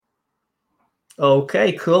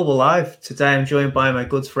Okay, cool. We're live. Today I'm joined by my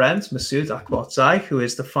good friend, Masood Akbarzai, who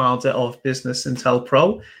is the founder of Business Intel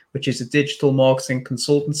Pro, which is a digital marketing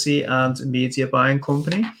consultancy and media buying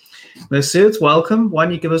company. Masood, welcome. Why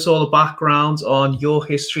don't you give us all a background on your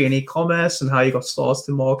history in e-commerce and how you got started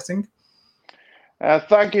in marketing?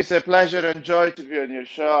 Thank you. It's a pleasure and joy to be on your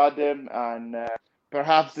show, Adam. And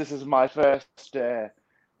perhaps this is my first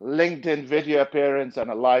LinkedIn video appearance and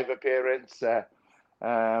a live appearance.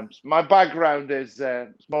 My background is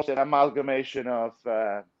mostly an amalgamation of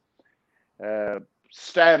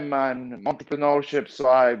STEM and entrepreneurship.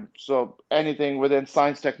 So anything within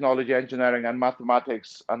science, technology, engineering, and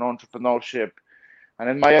mathematics and entrepreneurship. And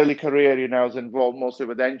in my early career, I was involved mostly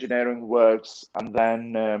with engineering works, and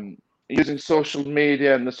then using social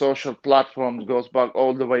media and the social platforms goes back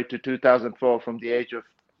all the way to 2004, from the age of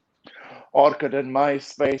Orchid and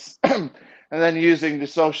MySpace, and then using the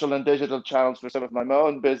social and digital channels for some of my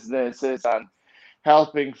own businesses and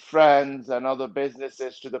helping friends and other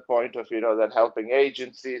businesses to the point of, then helping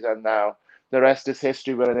agencies. And now the rest is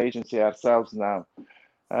history. We're an agency ourselves now.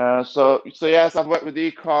 So yes, I've worked with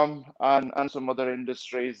e-com and some other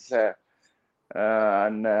industries,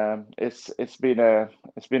 and it's been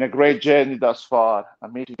a great journey thus far.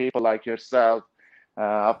 I'm meeting people like yourself.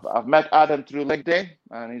 I've met Adam through LinkedIn,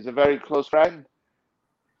 and he's a very close friend.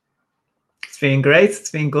 It's been great.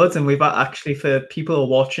 It's been good. And we've actually, for people who are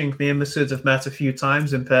watching, me and Masood have met a few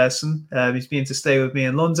times in person. He's been to stay with me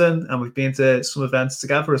in London, and we've been to some events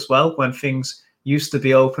together as well when things used to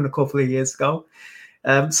be open a couple of years ago.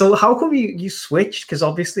 So how come you switched? Because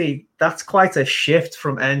obviously that's quite a shift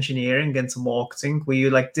from engineering into marketing. Were you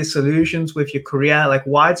like disillusioned with your career? Like,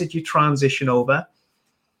 why did you transition over?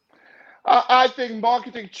 I think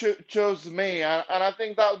marketing chose me, and I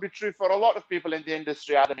think that would be true for a lot of people in the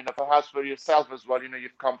industry, Adam. Perhaps for yourself as well.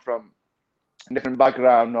 You've come from a different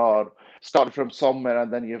background or started from somewhere,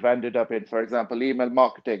 and then you've ended up in, for example, email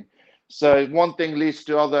marketing. So one thing leads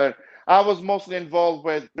to other. I was mostly involved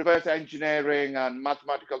with reverse engineering and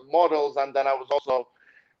mathematical models, and then I was also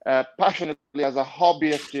passionately as a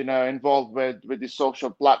hobbyist, involved with the social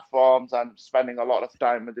platforms and spending a lot of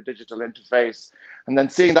time with the digital interface, and then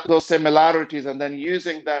seeing those similarities and then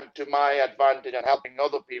using them to my advantage and helping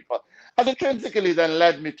other people has intrinsically then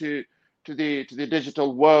led me to the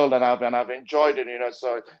digital world, and I've enjoyed it.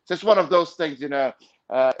 So it's just one of those things.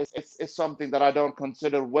 It's something that I don't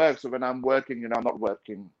consider work. So when I'm working, I'm not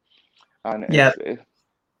working, and Yeah.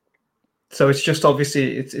 So it's just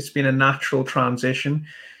obviously it's been a natural transition.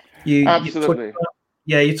 Absolutely.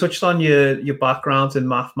 You touched on your background in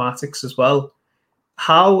mathematics as well.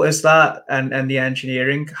 How is that and the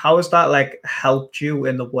engineering? How has that like helped you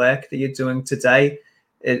in the work that you're doing today?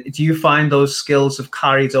 Do you find those skills have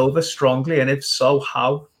carried over strongly, and if so,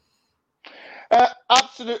 how?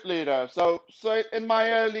 Absolutely, So in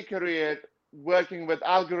my early career, working with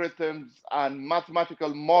algorithms and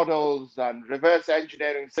mathematical models and reverse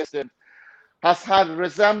engineering systems has had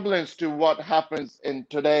resemblance to what happens in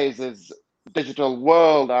today's digital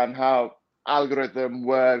world, and how algorithm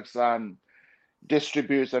works and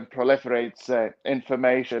distributes and proliferates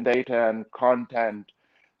information, data, and content.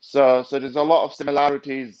 So there's a lot of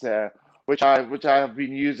similarities, which I have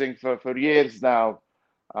been using for years now,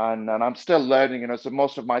 and I'm still learning. So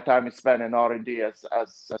most of my time is spent in R&D,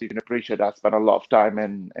 as you can appreciate. I spend a lot of time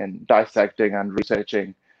in dissecting and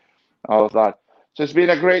researching all of that. So it's been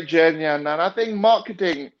a great journey, and I think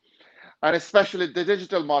marketing, and especially the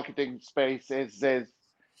digital marketing space, is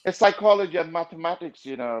psychology and mathematics.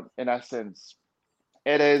 In essence,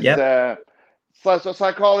 it is. Yep. So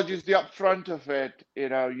psychology is the upfront of it.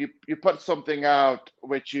 You put something out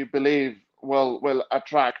which you believe will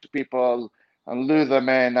attract people and lure them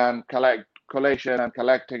in, and collation and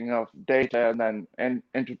collecting of data, and then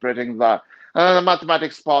interpreting that. And then the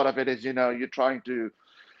mathematics part of it is, you're trying to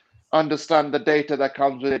understand the data that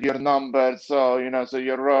comes with it, your numbers, so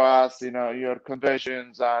your ROAS, your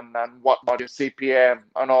conversions, and whatnot, your CPM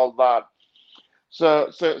and all that. So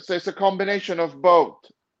it's a combination of both,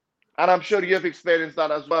 and I'm sure you've experienced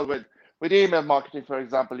that as well with email marketing, for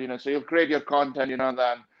example. So you'll create your content,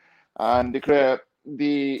 then and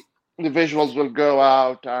the visuals will go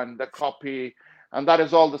out, and the copy, and that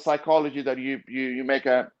is all the psychology that you make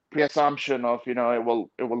a pre-assumption of, it will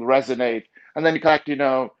resonate, and then you collect,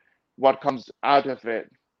 what comes out of it.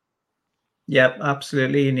 Yep,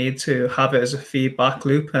 absolutely. You need to have it as a feedback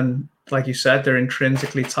loop, and like you said, they're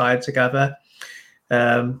intrinsically tied together.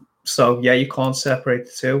 So yeah, you can't separate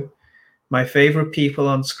the two. My favorite people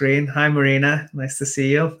on screen. Hi, Marina. Nice to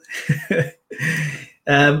see you.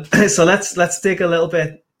 So let's dig a little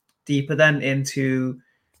bit deeper then into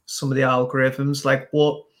some of the algorithms. Like,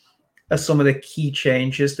 what are some of the key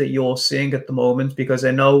changes that you're seeing at the moment? Because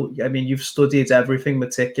I know, I mean, you've studied everything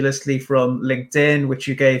meticulously from LinkedIn, which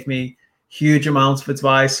you gave me huge amounts of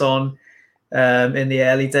advice on in the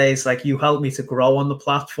early days. Like, you helped me to grow on the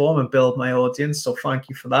platform and build my audience, so thank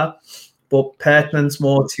you for that. But pertinent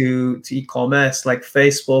more to e-commerce, like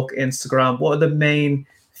Facebook, Instagram, what are the main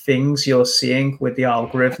things you're seeing with the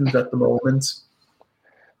algorithms at the moment?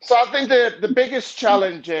 So I think the biggest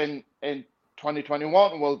challenge in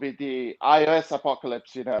 2021 will be the iOS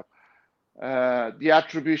apocalypse. The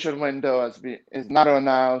attribution window is narrow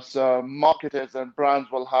now, so marketers and brands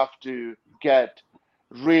will have to get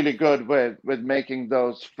really good with making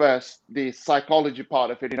those first, the psychology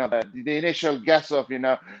part of it, the initial guess of,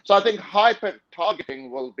 So I think hyper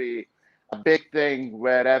targeting will be a big thing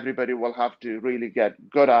where everybody will have to really get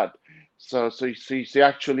good at. So you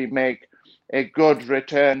actually make a good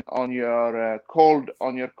return on your cold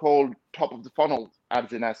top of the funnel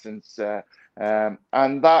ads, in essence,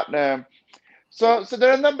 and that. So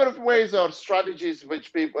there are a number of ways or strategies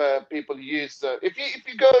which people use. So if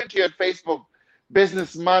you go into your Facebook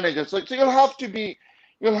business manager, so you'll have to be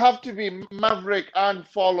maverick and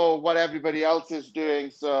follow what everybody else is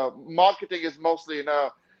doing. So marketing is mostly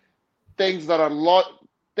things that are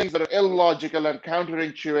illogical and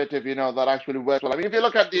counterintuitive, that actually work well. I mean, if you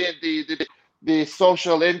look at the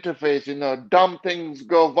social interface, dumb things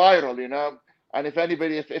go viral. And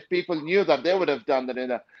if people knew that, they would have done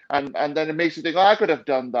that, and then it makes you think, oh, I could have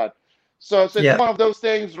done that. So it's one of those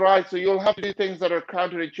things, right? So you'll have to do things that are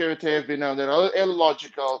counterintuitive, that are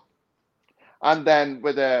illogical, and then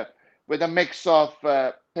with a mix of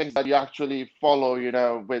things that you actually follow,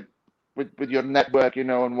 with your network,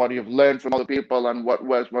 and what you've learned from other people and what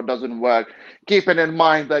works, what doesn't work. Keeping in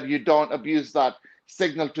mind that you don't abuse that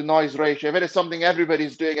signal to noise ratio. If it is something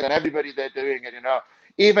everybody's doing it and they're doing it,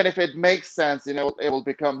 even if it makes sense, it will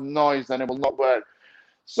become noise and it will not work.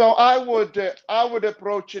 So I would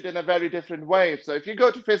approach it in a very different way. So if you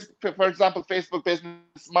go to Facebook, for example, Facebook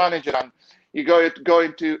Business Manager, and you go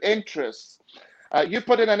into interests, you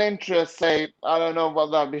put in an interest, say, I don't know,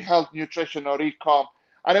 whether that be health, nutrition, or e-com,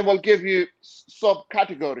 and it will give you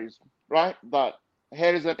subcategories, right? That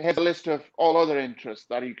here's a list of all other interests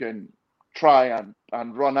that you can try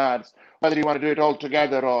and run ads, whether you want to do it all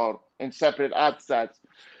together or in separate ad sets.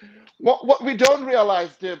 What we don't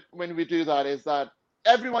realize when we do that is that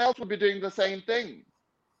everyone else will be doing the same thing.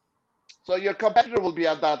 So your competitor will be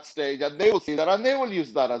at that stage, and they will see that, and they will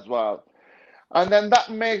use that as well. And then that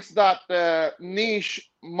makes that niche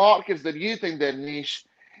markets that you think they're niche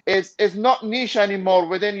is not niche anymore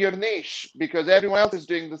within your niche, because everyone else is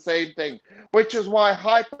doing the same thing, which is why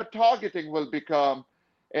hyper targeting will become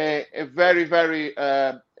a very, very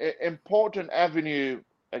important avenue,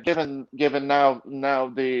 given now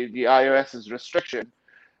the iOS's restriction,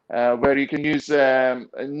 where you can use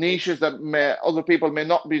niches that other people may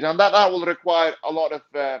not be, and that will require a lot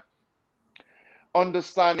of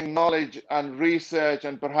understanding, knowledge, and research,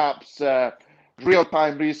 and perhaps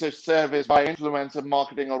real-time research service by influencer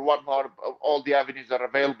marketing or whatnot. All the avenues are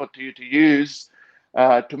available to you to use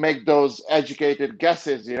to make those educated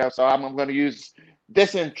guesses. So I'm going to use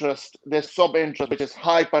this interest, this sub-interest, which is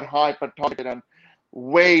hyper targeted and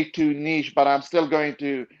way too niche, but I'm still going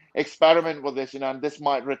to experiment with this, and this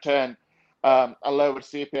might return a lower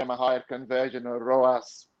CPM, a higher conversion, or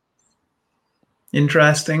ROAS.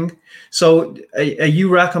 Interesting. So are you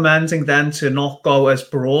recommending then to not go as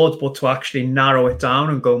broad, but to actually narrow it down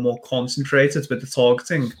and go more concentrated with the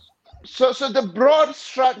targeting? So the broad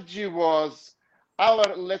strategy was our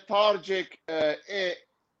lethargic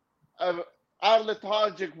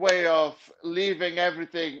way of leaving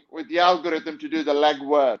everything with the algorithm to do the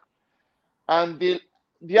legwork. And the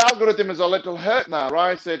algorithm is a little hurt now,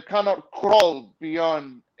 right? So it cannot crawl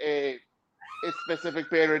beyond a specific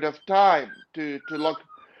period of time to look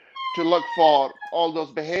for all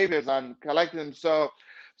those behaviors and collect them. So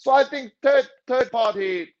I think third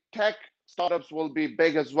party tech startups will be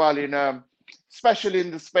big as well, especially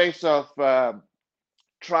in the space of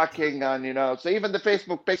tracking, and so even the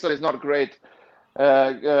Facebook pixel is not great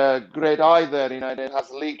either. It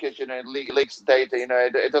has leakage, it leaks data.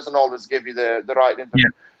 It doesn't always give you the right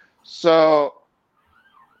information. Yeah.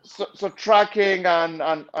 So tracking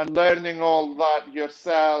and learning all that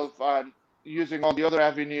yourself and using all the other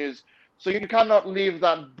avenues. So you cannot leave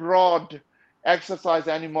that broad exercise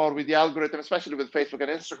anymore with the algorithm, especially with Facebook and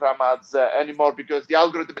Instagram ads anymore, because the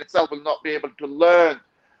algorithm itself will not be able to learn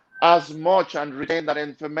as much and retain that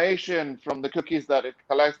information from the cookies that it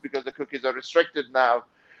collects, because the cookies are restricted now.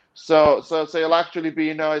 So you'll actually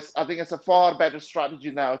be, I think it's a far better strategy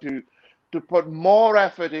now to put more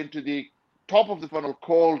effort into the top of the funnel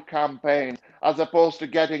cold campaigns, as opposed to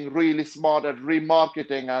getting really smart at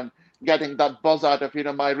remarketing and getting that buzz out of,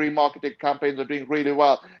 my remarketing campaigns are doing really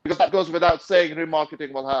well. Because that goes without saying,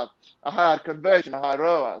 remarketing will have a higher conversion, a higher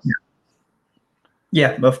ROAS.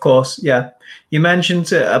 Yeah, of course. Yeah. You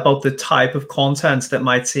mentioned about the type of content that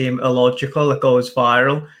might seem illogical that goes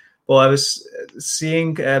viral. But I was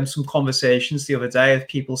seeing some conversations the other day of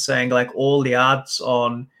people saying like all the ads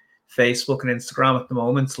on Facebook and Instagram at the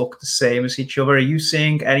moment look the same as each other. Are you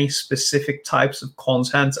seeing any specific types of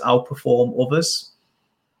content outperform others?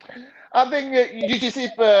 I think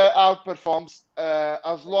UGC outperforms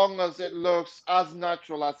as long as it looks as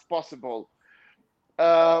natural as possible.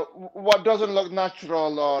 What doesn't look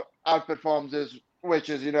natural or outperforms is,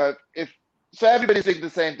 if so everybody's doing the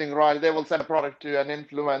same thing, right? They will send a product to an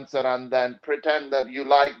influencer and then pretend that you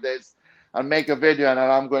like this and make a video, and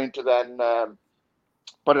I'm going to then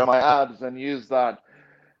put it on my ads and use that.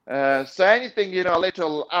 So anything, a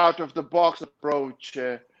little out of the box approach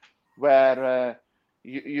where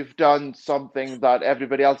you've done something that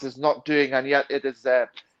everybody else is not doing, and yet it is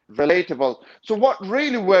relatable. So what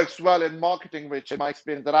really works well in marketing, which in my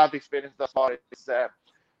experience that I've experienced thus far, is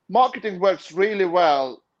marketing works really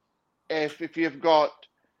well if you've got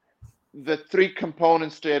the three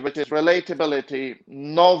components to it, which is relatability,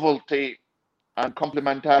 novelty, and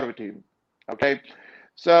complementarity. Okay,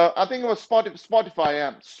 so I think it was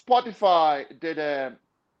Spotify. Spotify did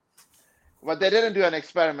well, they didn't do an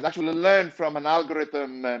experiment. Actually, learned from an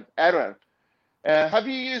algorithm error. Have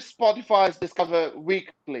you used Spotify's Discover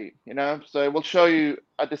Weekly? So it will show you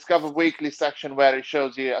a Discover Weekly section where it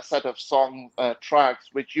shows you a set of song tracks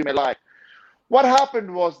which you may like. What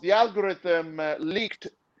happened was the algorithm leaked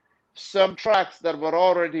some tracks that were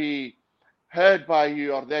already heard by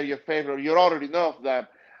you, or they're your favorite, you already know of them,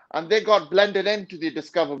 and they got blended into the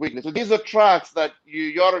Discover Weekly. So these are tracks that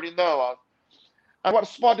you already know of. And what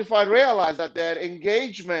Spotify realized, that their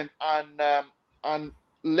engagement and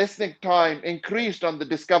listening time increased on the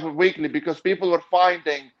Discover Weekly because people were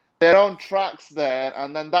finding their own tracks there,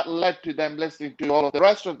 and then that led to them listening to all of the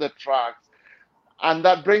rest of the tracks. And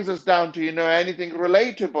that brings us down to, anything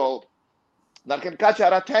relatable that can catch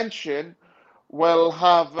our attention will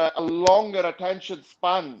have a longer attention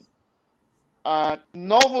span.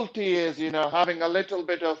 Novelty is, having a little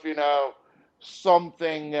bit of,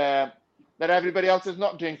 something that everybody else is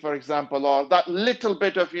not doing, for example, or that little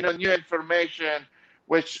bit of, new information,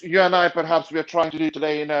 which you and I perhaps we are trying to do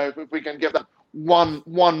today, if we can give them one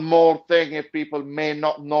more thing if people may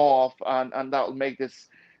not know of, and that will make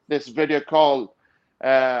this video call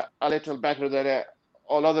a little better than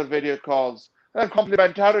all other video calls. And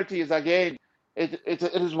complementarity is, again, it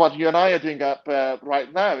is what you and I are doing up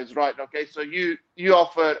right now, is right. Okay, so you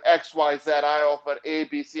offer X, Y, Z, I offer A,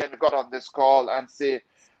 B, C, and we got on this call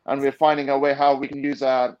and we're finding a way how we can use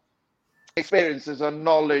our experiences and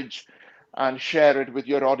knowledge and share it with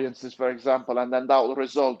your audiences, for example, and then that will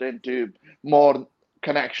result into more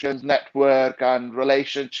connections, network, and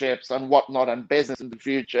relationships and whatnot, and business in the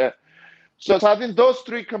future. So I think those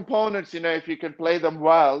three components, if you can play them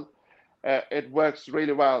well, it works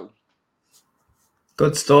really well.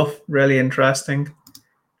 Good stuff. Really interesting.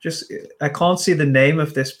 Just, I can't see the name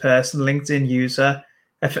of this person, LinkedIn user.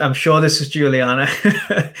 I'm sure this is Juliana.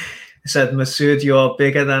 It said, Masood, you're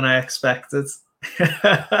bigger than I expected.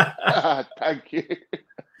 Thank you.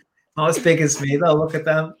 Not as big as me, though. Look at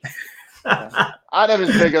them. Adam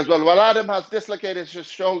is big as well. Well, Adam has dislocated his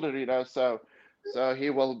shoulder, so he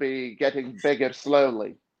will be getting bigger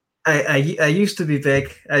slowly. I used to be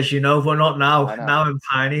big, as you know, but not now. Now I'm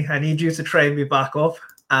tiny. I need you to train me back up.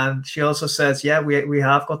 And she also says, yeah, we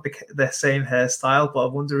have got the same hairstyle, but I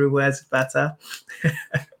wonder who wears it better.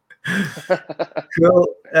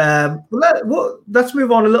 Cool. Let's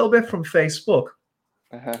move on a little bit from Facebook,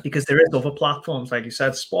 because there is other platforms, like you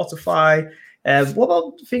said, Spotify. What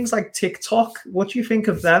about things like TikTok? What do you think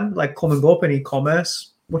of them, like coming up in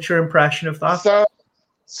e-commerce? What's your impression of that?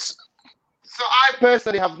 So I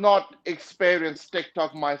personally have not experienced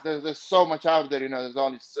TikTok myself. There's so much out there, there's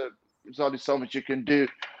only so much you can do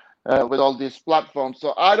with all these platforms.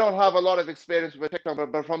 So I don't have a lot of experience with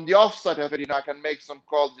TikTok, but from the offset of it, I can make some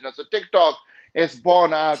calls. So TikTok is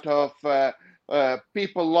born out of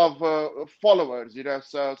people love followers.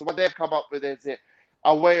 So what they've come up with is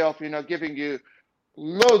a way of giving you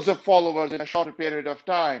loads of followers in a shorter period of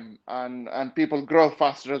time, and people grow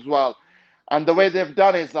faster as well. And the way they've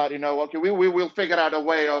done is that okay, we will figure out a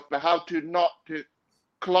way of how to not to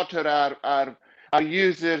clutter our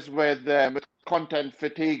users with content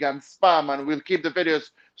fatigue and spam, and we'll keep the videos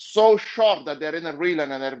so short that they're in a reel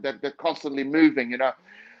and they're constantly moving.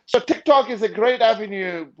 So TikTok is a great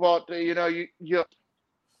avenue, but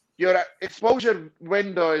your exposure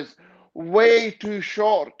window is way too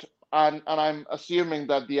short, and I'm assuming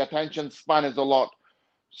that the attention span is a lot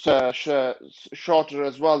shorter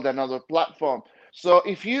as well than other platform. So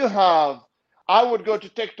if you have, I would go to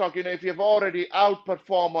TikTok. If you've already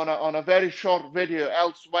outperformed on a very short video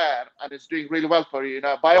elsewhere and it's doing really well for you,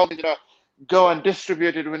 by all means, go and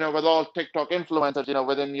distribute it, with all TikTok influencers,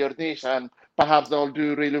 within your niche, and perhaps they'll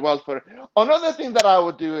do really well for it. Another thing that I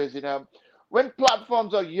would do is, when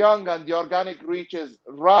platforms are young and the organic reach is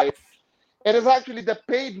ripe, it is actually the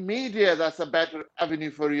paid media that's a better avenue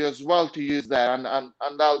for you as well to use there, and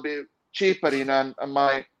that'll be cheaper, and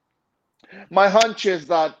my hunch is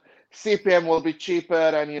that CPM will be cheaper,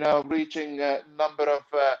 and reaching a number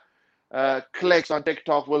of clicks on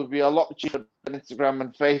TikTok will be a lot cheaper than Instagram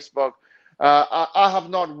and Facebook. I have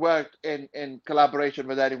not worked in collaboration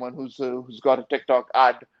with anyone who's got a TikTok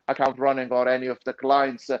ad account running, or any of the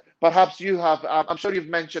clients. Perhaps you have. I'm sure you've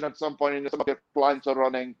mentioned at some point, some of your clients are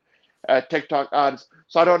running TikTok ads.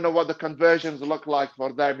 So I don't know what the conversions look like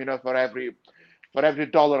for them. For every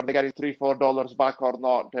dollar, are they getting $3-4 back or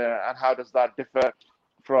not? And how does that differ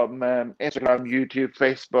from Instagram, YouTube,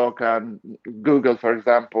 Facebook, and Google, for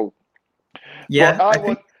example? Yeah, but I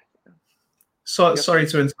would. Sorry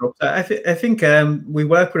to interrupt. I think we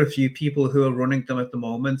work with a few people who are running them at the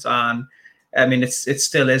moment, and I mean it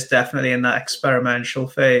still is definitely in that experimental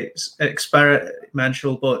phase.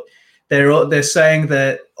 But they're saying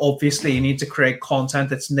that obviously you need to create content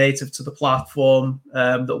that's native to the platform,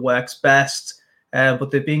 that works best. But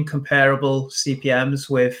they're being comparable CPMs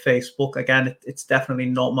with Facebook. Again, it's definitely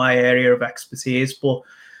not my area of expertise, but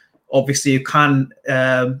obviously you can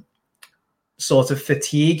sort of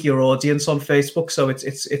fatigue your audience on Facebook. So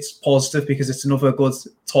it's positive because it's another good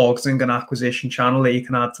targeting and acquisition channel that you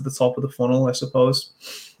can add to the top of the funnel, I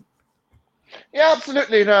suppose. Yeah,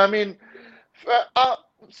 absolutely. I mean,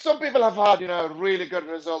 some people have had, really good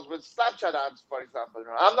results with Snapchat ads, for example.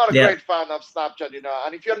 I'm not a great fan of Snapchat,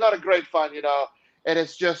 and if you're not a great fan, it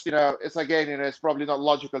is just, it's again, it's probably not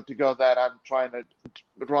logical to go there and trying to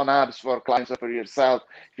run ads for clients or for yourself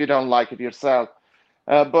if you don't like it yourself.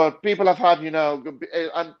 But people have had,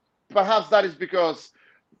 and perhaps that is because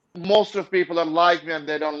most of people are like me and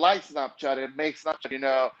they don't like Snapchat. It makes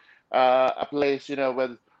Snapchat, a place,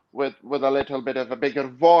 with a little bit of a bigger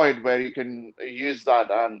void where you can use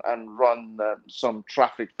that and run some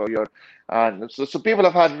traffic for your. And so people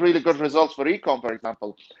have had really good results for ecom, for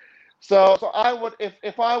example. So I would,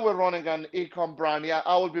 if I were running an ecom brand,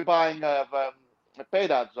 I would be buying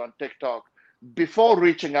paid ads on TikTok before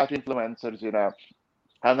reaching out to influencers,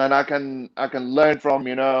 and then I can learn from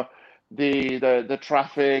the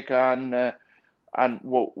traffic and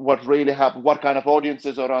what really happened, what kind of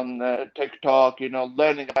audiences are on TikTok,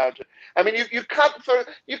 learning about it. I mean, you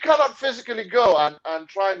cannot physically go and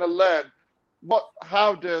trying to learn what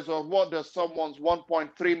does someone's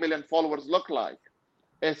 1.3 million followers look like.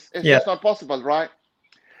 It's just not possible, right?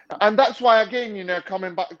 And that's why, again,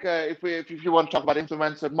 coming back, if you want to talk about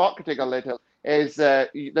influencer marketing a little, is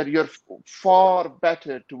that you're far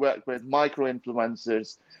better to work with micro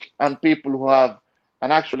influencers and people who have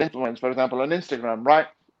an actual influence, for example, on Instagram, right?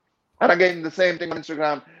 And again, the same thing on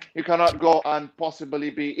Instagram. You cannot go and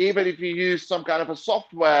possibly be, even if you use some kind of a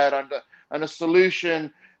software and a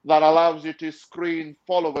solution that allows you to screen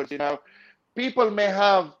followers, people may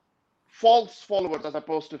have false followers as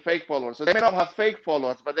opposed to fake followers. So they may not have fake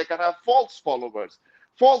followers, but they can have false followers.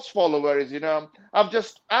 False follower is, I've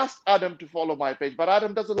just asked Adam to follow my page, but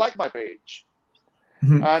Adam doesn't like my page.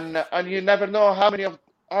 Mm-hmm. And you never know how many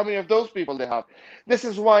of those people they have. This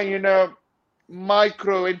is why,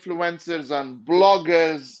 micro influencers and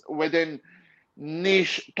bloggers within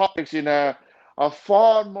niche topics, are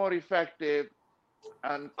far more effective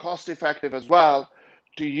and cost effective as well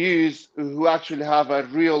to use, who actually have a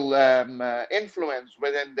real influence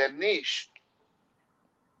within their niche.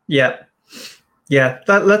 Yeah.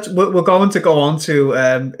 We're going to go on to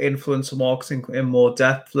influencer marketing in more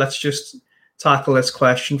depth. Let's just tackle this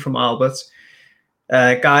question from Albert.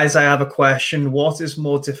 Guys, I have a question. What is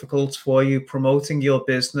more difficult for you, promoting your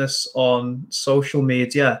business on social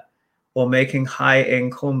media or making high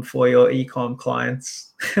income for your ecom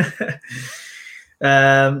clients?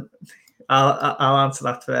 I'll answer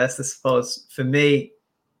that first, I suppose. For me,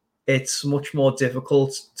 it's much more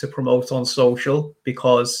difficult to promote on social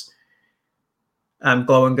because I'm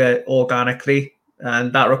going organically,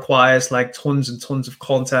 and that requires like tons and tons of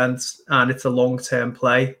content, and it's a long-term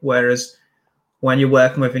play. Whereas when you're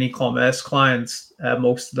working with an e-commerce client,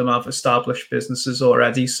 most of them have established businesses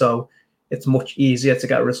already, so it's much easier to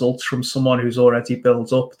get results from someone who's already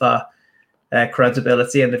built up that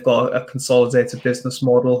credibility and they've got a consolidated business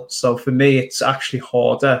model. So for me, it's actually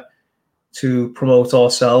harder to promote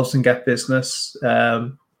ourselves and get business.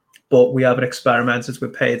 But we haven't experimented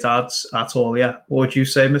with paid ads at all yet. What would you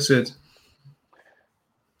say, Masood?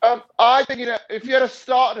 I think, if you're a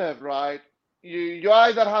startup, right, you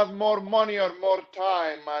either have more money or more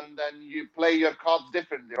time, and then you play your cards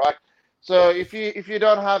differently, right? So if you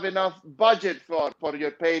don't have enough budget for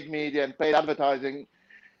your paid media and paid advertising,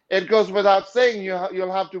 it goes without saying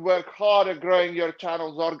you'll have to work harder growing your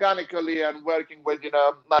channels organically and working with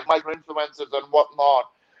like micro influencers and whatnot.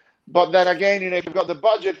 But then again, if you've got the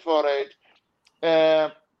budget for it,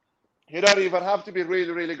 you don't even have to be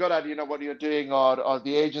really, really good at what you're doing, or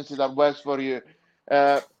the agency that works for you.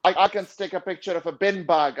 I can stick a picture of a bin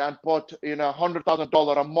bag and put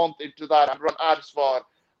 $100,000 a month into that and run ads for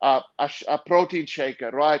a protein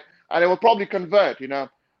shaker, right? And it will probably convert,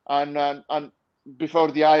 and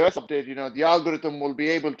before the iOS update, the algorithm will be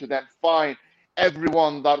able to then find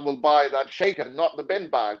everyone that will buy that shaker, not the bin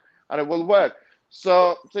bag, and it will work.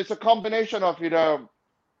 So it's a combination of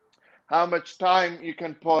how much time you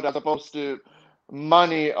can put as opposed to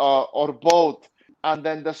money, or both, and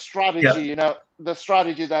then the strategy. The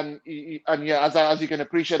strategy then, and as you can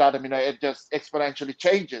appreciate, Adam, it just exponentially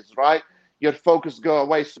changes, right? Your focus go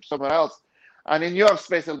away somewhere else. And in your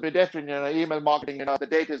space, it'll be different. Email marketing, the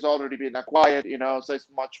data has already been acquired, so it's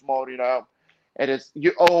much more, it is,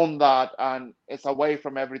 you own that and it's away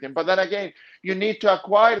from everything. But then again, you need to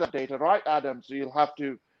acquire that data, right, Adam? So you'll have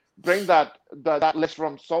to bring that list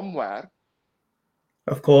from somewhere.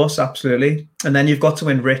 Of course, absolutely. And then you've got to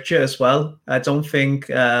enrich it as well. I don't think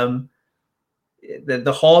the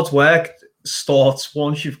hard work starts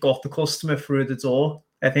once you've got the customer through the door.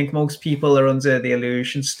 I think most people are under the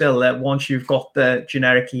illusion still that once you've got the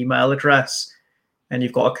generic email address and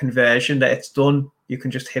you've got a conversion, that it's done. You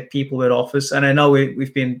can just hit people with offers. And I know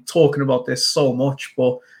we've been talking about this so much,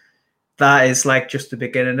 but that is like just the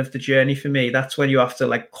beginning of the journey for me. That's when you have to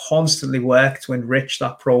like constantly work to enrich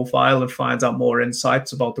that profile and find out more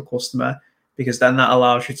insights about the customer, because then that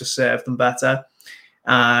allows you to serve them better.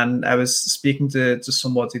 And I was speaking to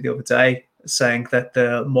somebody the other day saying that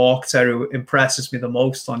the marketer who impresses me the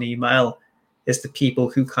most on email is the people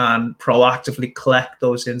who can proactively collect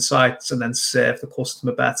those insights and then serve the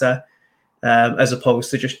customer better, as opposed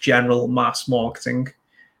to just general mass marketing,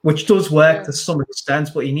 which does work to some extent,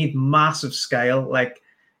 but you need massive scale. Like,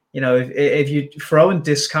 if you're throwing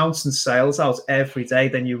discounts and sales out every day,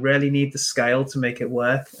 then you really need the scale to make it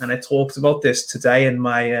work. And I talked about this today in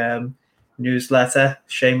my newsletter,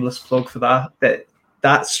 shameless plug for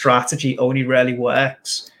that strategy only really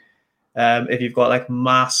works if you've got like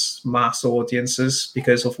mass audiences,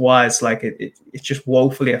 because otherwise like it's just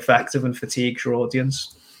woefully effective and fatigues your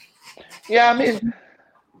audience. Yeah,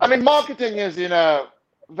 I mean marketing is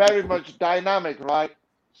very much dynamic, right?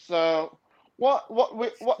 So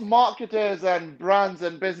what marketers and brands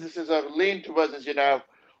and businesses have leaned towards is,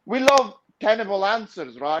 we love tenable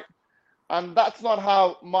answers, right? And that's not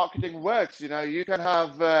how marketing works. You can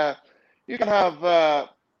have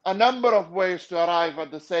a number of ways to arrive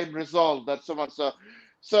at the same result that someone. So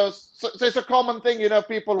it's a common thing.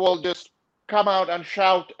 People will just come out and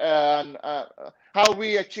shout and how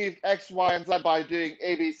we achieved X, Y, and Z by doing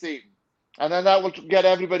ABC, and then that will get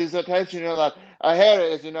everybody's attention. That here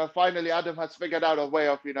it is. Finally, Adam has figured out a way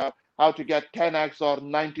of how to get 10x or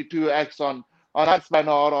 92x on ad spend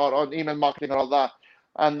or on email marketing or all that,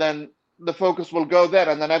 and then the focus will go there,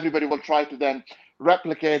 and then everybody will try to then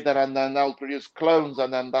replicate that, and then they'll produce clones,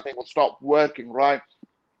 and then that thing will stop working, right?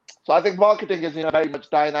 So I think marketing is very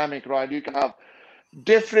much dynamic, right? You can have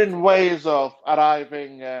different ways of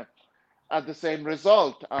arriving at the same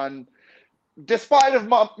result, and despite of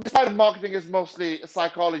marketing is mostly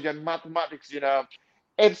psychology and mathematics,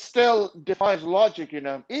 it still defines logic.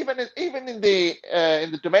 Even in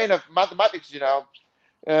the domain of mathematics, you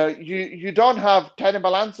don't have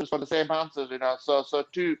tenable answers for the same answers. So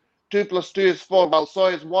 2 + 2 is 4. Well, so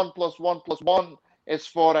is 1 + 1 + 1 is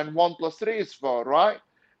 4, and 1 + 3 is 4, right?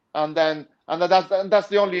 And that's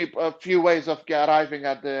the only few ways of arriving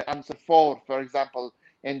at the answer 4, for example,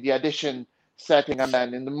 in the addition setting. And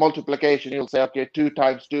then in the multiplication, you'll say, okay, 2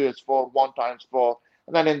 × 2 is 4, 1 × 4.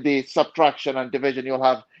 And then in the subtraction and division, you'll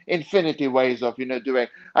have infinity ways of doing.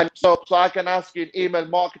 And so I can ask you in email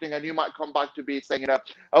marketing, and you might come back to me saying,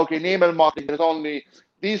 okay, in email marketing, there's only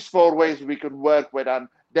these 4 ways we could work with, and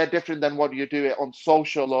they're different than what you do on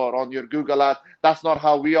social or on your Google ads. That's not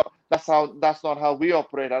how we are. that's not how we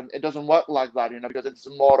operate, and it doesn't work like that, because it's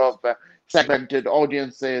more of segmented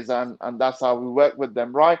audiences, and that's how we work with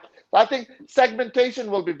them, right? So I think segmentation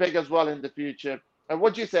will be big as well in the future. And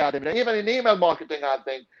what do you say, Adam? Even in email marketing, I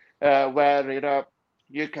think where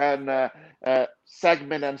you can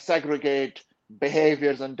segment and segregate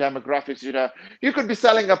behaviors and demographics. You could be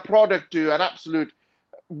selling a product to an absolute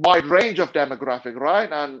wide range of demographic, right?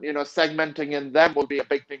 And segmenting in them will be a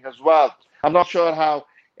big thing as well. I'm not sure how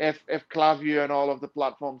if Klaviyo and all of the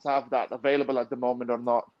platforms have that available at the moment or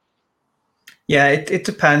not. Yeah, it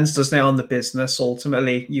depends, doesn't it, on the business.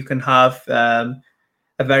 Ultimately, you can have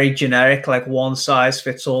a very generic, like one size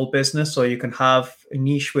fits all business, or you can have a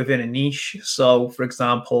niche within a niche. So, for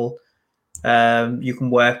example, you can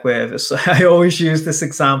work with, so I always use this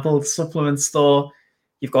example, the supplement store.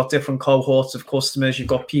 You've got different cohorts of customers. You've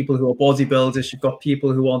got people who are bodybuilders. You've got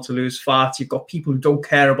people who want to lose fat. You've got people who don't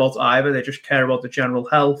care about either. They just care about the general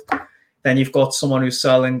health. Then you've got someone who's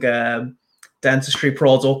selling dentistry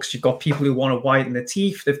products. You've got people who want to whiten their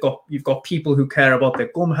teeth. You've got people who care about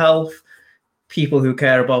their gum health, people who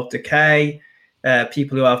care about decay,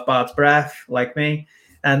 people who have bad breath, like me.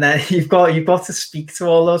 And then you've got to speak to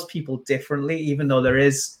all those people differently, even though there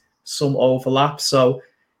is some overlap. So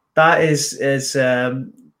that is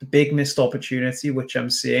the big missed opportunity, which I'm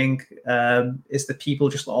seeing, is that people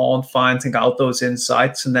just aren't finding out those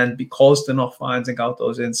insights. And then because they're not finding out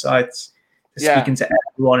those insights, they're speaking to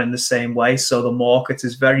everyone in the same way. So the marketing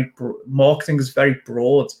is very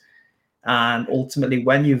broad. And ultimately,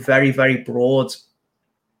 when you're very, very broad,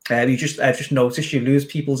 I've just noticed you lose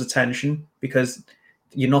people's attention because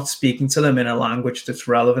you're not speaking to them in a language that's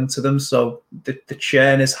relevant to them. So the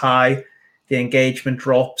churn is high, the engagement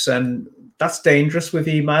drops, and that's dangerous with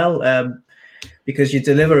email because your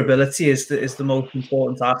deliverability is the most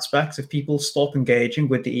important aspect. If people stop engaging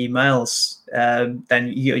with the emails,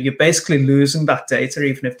 then you're basically losing that data,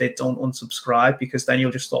 even if they don't unsubscribe, because then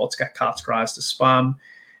you'll just start to get categorized as spam.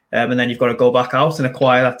 And then you've got to go back out and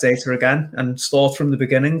acquire that data again and start from the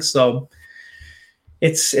beginning. So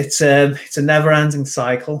it's a never-ending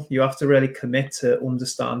cycle. You have to really commit to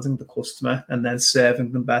understanding the customer and then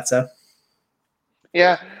serving them better.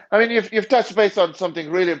 Yeah, I mean, you've touched base on something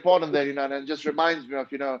really important there, and it just reminds me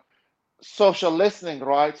of social listening,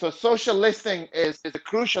 right? So social listening is a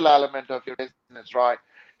crucial element of your business, right?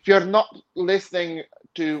 If you're not listening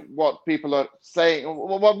to what people are saying,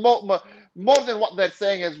 more than what they're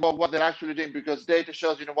saying is what they're actually doing, because data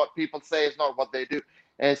shows what people say is not what they do.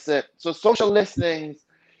 So social listening,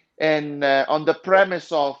 and on the premise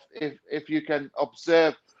of if you can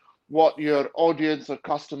observe what your audience or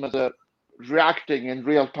customers are reacting in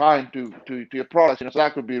real time to your products, so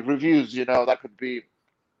that could be reviews, that could be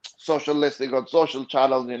social listening on social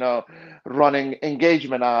channels, running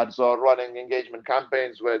engagement ads or running engagement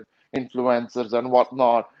campaigns with influencers and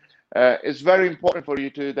whatnot. It's very important for you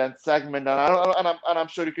to then segment, and I'm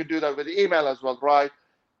sure you can do that with email as well, right?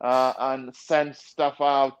 And send stuff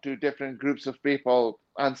out to different groups of people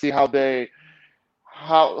and see how they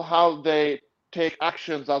take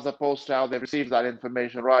actions as opposed to how they receive that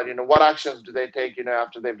information, right? What actions do they take,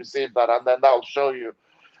 after they've received that, and then that'll show you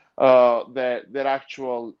their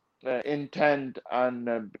actual intent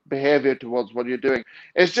and behavior towards what you're doing.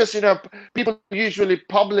 It's just, people usually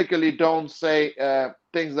publicly don't say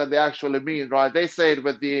things that they actually mean, right? They say it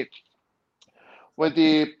with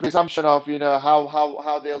the presumption of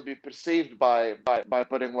how they'll be perceived by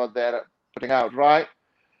putting what they're putting out, right?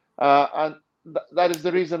 And that is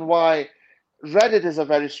the reason why Reddit is a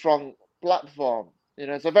very strong platform.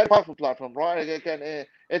 It's a very powerful platform, right? Again,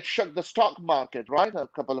 it shook the stock market, right, a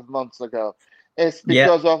couple of months ago. It's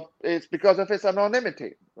because of its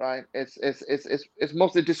anonymity, right? It's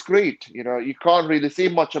mostly discreet. You can't really see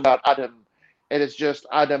much about Adam. It is just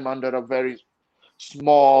Adam under a very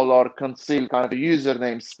small or concealed kind of a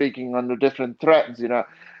username, speaking under different threads,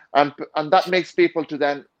 and that makes people to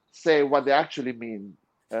then say what they actually mean.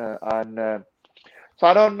 So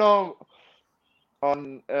I don't know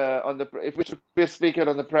if we're speaking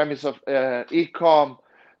on the premise of e-com.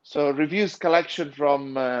 So reviews collection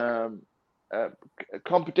from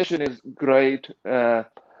competition is great. You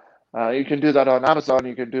can do that on Amazon.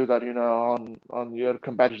 You can do that, on your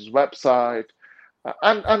competitor's website,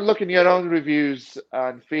 and look in your own reviews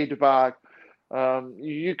and feedback.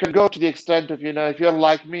 You can go to the extent of, if you're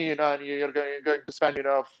like me, and you're going to spend,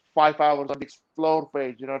 5 hours on the explore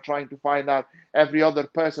page, trying to find out every other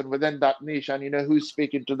person within that niche, and who's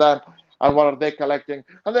speaking to them and what are they collecting.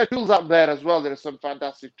 And there are tools out there as well. There are some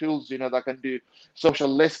fantastic tools, that can do social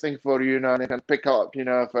listening for you, and they can pick up,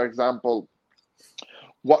 for example,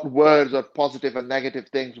 what words are positive and negative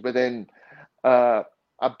things within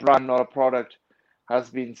a brand or a product has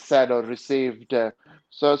been said or received.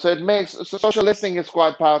 So it makes social listening is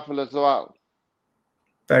quite powerful as well.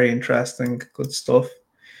 Very interesting, good stuff.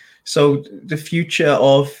 So the future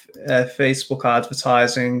of Facebook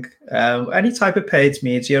advertising, any type of paid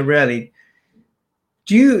media, really.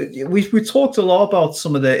 We talked a lot about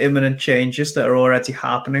some of the imminent changes that are already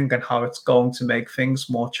happening and how it's going to make things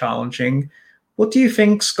more challenging. What do you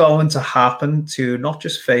think's going to happen to not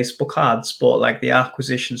just Facebook ads, but like the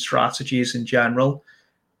acquisition strategies in general?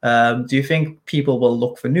 Do you think people will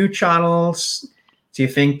look for new channels? Do you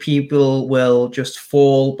think people will just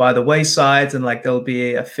fall by the wayside and like there'll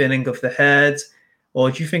be a thinning of the herd? Or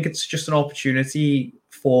do you think it's just an opportunity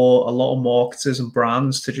for a lot of marketers and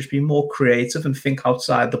brands to just be more creative and think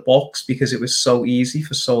outside the box because it was so easy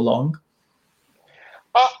for so long?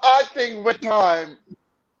 I think with time,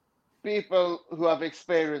 people who have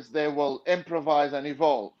experience, they will improvise and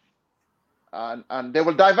evolve. And they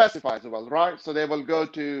will diversify as well, right? So they will go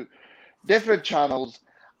to different channels,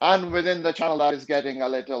 and within the channel that is getting a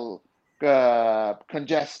little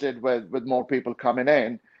congested with more people coming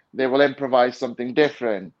in, they will improvise something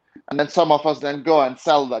different. And then some of us then go and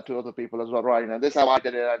sell that to other people as well, right? This is how I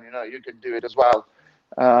did it, and you can do it as well.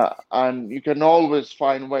 And you can always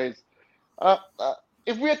find ways.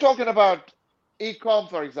 If we're talking about e-com,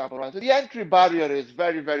 for example, right? So the entry barrier is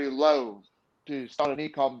very, very low to start an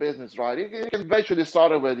e-com business, right? You can virtually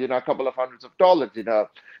start it with, a couple of hundreds of dollars,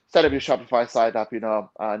 set up your Shopify site up,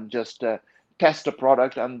 and just test a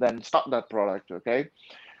product and then start that product, okay?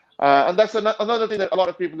 And that's another thing that a lot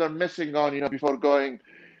of people are missing on, before going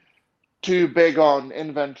too big on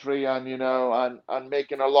inventory and, and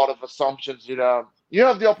making a lot of assumptions, You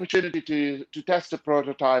have the opportunity to test a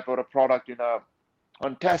prototype or a product,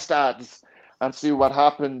 on test ads and see what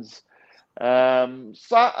happens.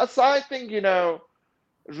 So I think,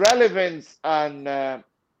 relevance and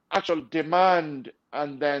actual demand,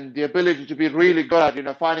 and then the ability to be really good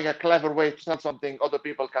at, finding a clever way to sell something other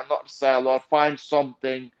people cannot sell, or find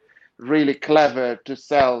something really clever to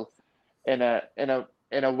sell in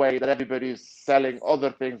a way that everybody's selling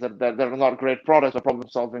other things that are not great products or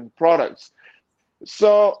problem-solving products.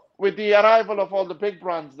 So with the arrival of all the big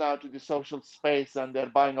brands now to the social space, and they're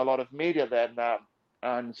buying a lot of media there now,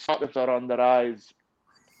 and startups are on the rise,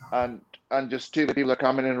 and just too many people are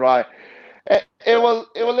coming in, right? It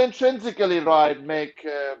will intrinsically, right, make,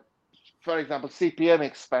 for example, CPM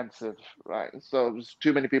expensive, right? So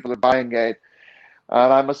too many people are buying it,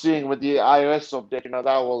 and I'm assuming with the iOS update,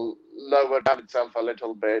 that will lower down itself a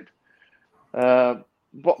little bit.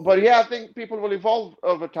 But yeah, I think people will evolve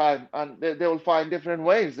over time, and they will find different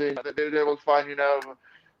ways. They will find,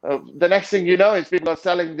 the next thing is people are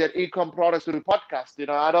selling their e-com products through podcast.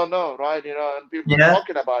 I don't know, right? And people are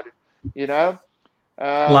talking about it.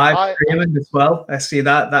 Live streaming as well. I see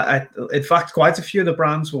that. In fact, quite a few of the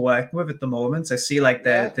brands we're working with at the moment, I see like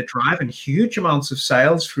they're driving huge amounts of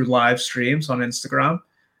sales through live streams on Instagram.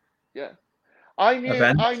 Yeah, I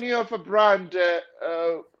knew of a brand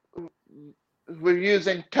who are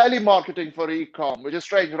using telemarketing for e-com, which is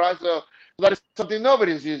strange, right? So that is something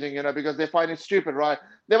nobody's using, because they find it stupid, right?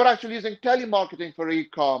 They were actually using telemarketing for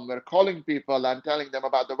e-com. They're calling people and telling them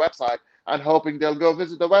about the website and hoping they'll go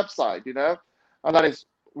visit the website, and that is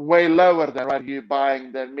way lower than, right, you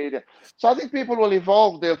buying their media. So I think people will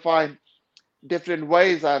evolve. They'll find different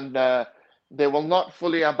ways, and they will not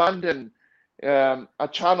fully abandon a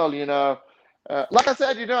channel, like I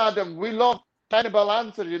said, Adam, we love tenable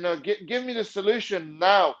answers, give me the solution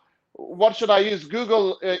now. What should I use,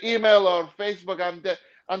 Google, email, or Facebook?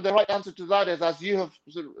 And the right answer to that is, as you have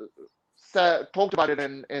talked about it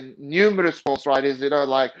in numerous posts, right, is,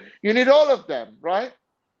 like, you need all of them, right?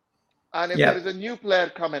 And if there is a new player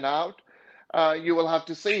coming out, you will have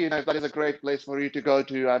to see, if that is a great place for you to go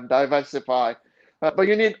to and diversify. But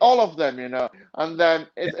you need all of them, and then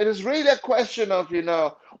it is really a question of,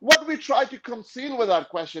 what we try to conceal with that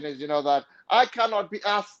question is, that I cannot be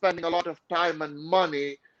asked spending a lot of time and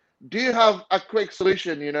money. Do you have a quick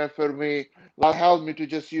solution, for me that'll help me to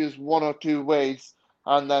just use one or two ways,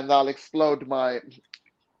 and then that'll explode my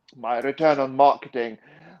return on marketing?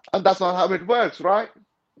 And that's not how it works, right?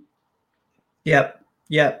 Yep.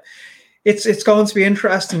 It's going to be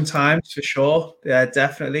interesting times for sure. Yeah,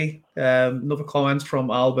 definitely. Another comment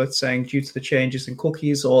from Albert saying, due to the changes in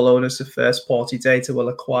cookies, all owners of first-party data will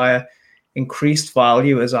acquire increased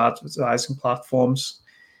value as advertising platforms.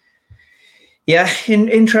 Yeah,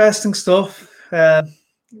 interesting stuff.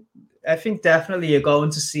 I think definitely you're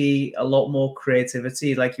going to see a lot more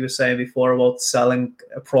creativity, like you were saying before, about selling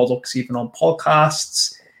products even on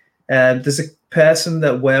podcasts. There's person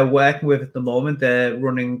that we're working with at the moment, they're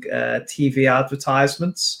running TV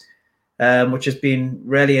advertisements, which has been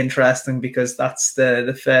really interesting because that's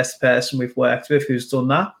the first person we've worked with who's done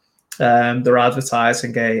that. They're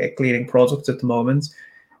advertising a cleaning product at the moment.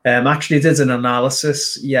 Actually did an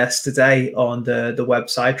analysis yesterday on the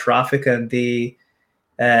website traffic and the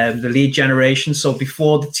lead generation. So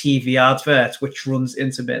before the TV advert, which runs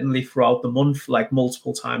intermittently throughout the month, like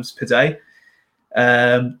multiple times per day,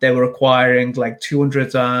 they were acquiring like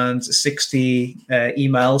 260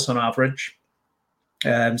 emails on average.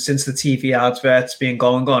 Since the TV advert's been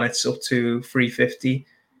going on, it's up to 350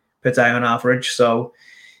 per day on average. So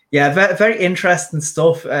yeah, very, very interesting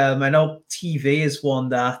stuff. I know TV is one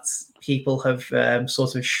that people have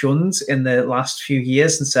sort of shunned in the last few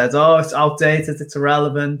years and said, oh, it's outdated, it's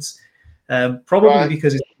irrelevant, probably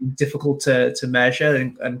because it's difficult to measure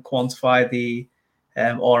and quantify the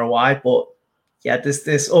ROI. But yeah,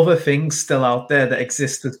 there's other things still out there that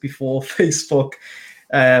existed before Facebook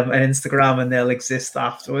and Instagram, and they'll exist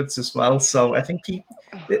afterwards as well. So I think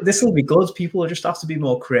this will be good. People just have to be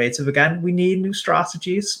more creative again. We need new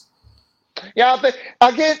strategies. Yeah, but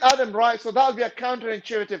again, Adam, right? So that'll be a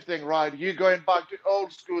counterintuitive thing, right? You going back to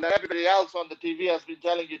old school, and everybody else on the TV has been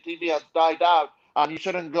telling you TV has died out and you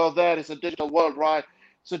shouldn't go there. It's a digital world, right?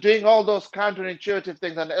 So doing all those counterintuitive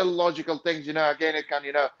things and illogical things, again,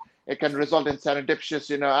 it can result in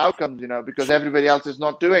serendipitous, outcomes, because everybody else is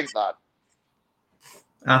not doing that.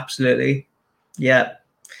 Absolutely. Yeah.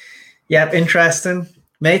 Interesting,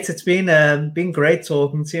 mate. It's been great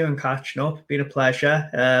talking to you and catching up. It's been a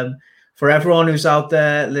pleasure. For everyone who's out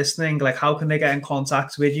there listening, like, how can they get in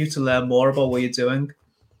contact with you to learn more about what you're doing?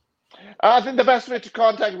 I think the best way to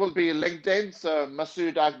contact will be LinkedIn. So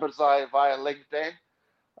Masood Akbarzai via LinkedIn,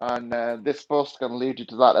 and this post can lead you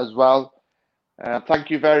to that as well.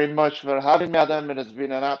 Thank you very much for having me, Adam. It has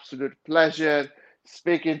been an absolute pleasure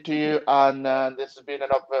speaking to you, and this has been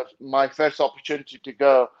my first opportunity to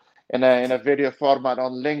go in a video format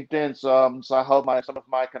on LinkedIn. So I hope some of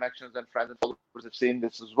my connections and friends and followers have seen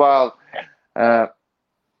this as well.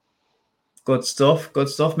 Good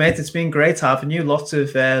stuff, mate. It's been great having you. Lots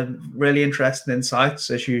of really interesting insights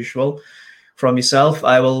as usual from yourself.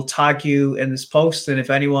 I will tag you in this post, and if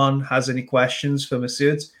anyone has any questions for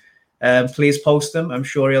Masood, please post them. I'm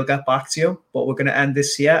sure he'll get back to you. But we're going to end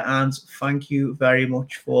this here, and thank you very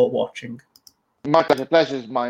much for watching. My pleasure is mine.